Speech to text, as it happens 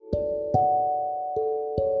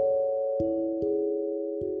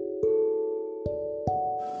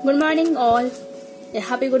Good morning all. A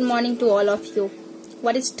happy good morning to all of you.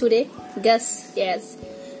 What is today? Guess. Yes.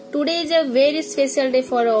 Today is a very special day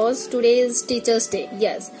for us. Today is Teachers Day.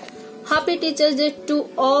 Yes. Happy Teachers Day to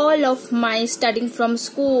all of my starting from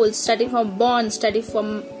school, starting from bond, starting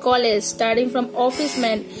from college, starting from office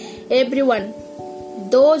men, everyone.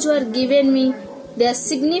 Those who are given me their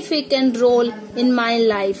significant role in my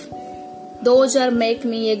life. Those who are make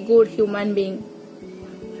me a good human being.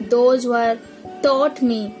 Those who are taught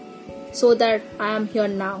me so that I am here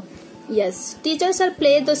now. Yes, teachers are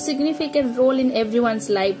play the significant role in everyone's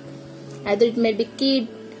life. Either it may be kid,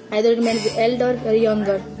 either it may be elder or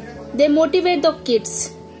younger. They motivate the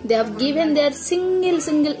kids. They have given their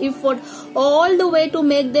single effort all the way to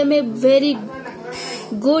make them a very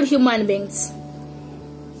good human beings.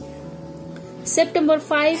 September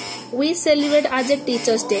 5, we celebrate as a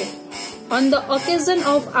Teachers Day. On the occasion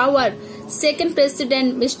of our second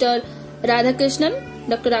president, Mr. Radhakrishnan,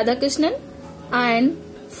 Dr. Radhakrishnan, and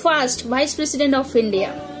first Vice President of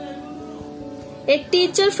India. A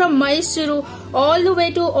teacher from Mysuru all the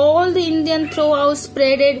way to all the Indian throughout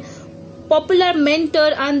spreaded popular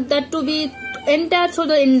mentor, and that to be entire through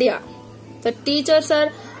the India. The teachers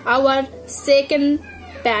are our second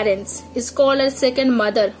parents. It's called as second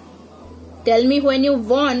mother. Tell me, when you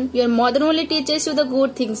born, your mother only teaches you the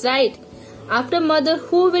good things, right? After mother,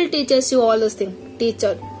 who will teach you all those things?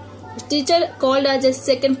 Teacher. Teacher called as a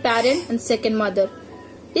second parent and second mother.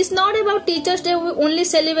 It's not about Teachers Day. We only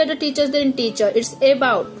celebrate the Teachers Day in teacher. It's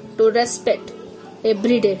about to respect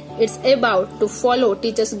every day. It's about to follow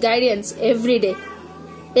teachers' guidance every day.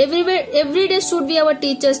 Every day should be our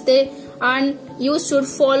Teachers Day, and you should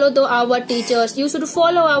follow our teachers. You should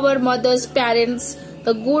follow our mothers, parents,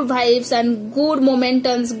 the good vibes and good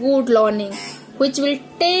momentums, good learning, which will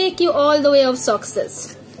take you all the way of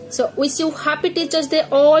success. So wish you happy Teachers Day,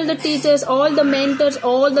 all the teachers, all the mentors,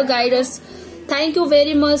 all the guiders. Thank you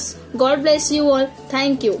very much. God bless you all.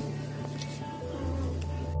 Thank you.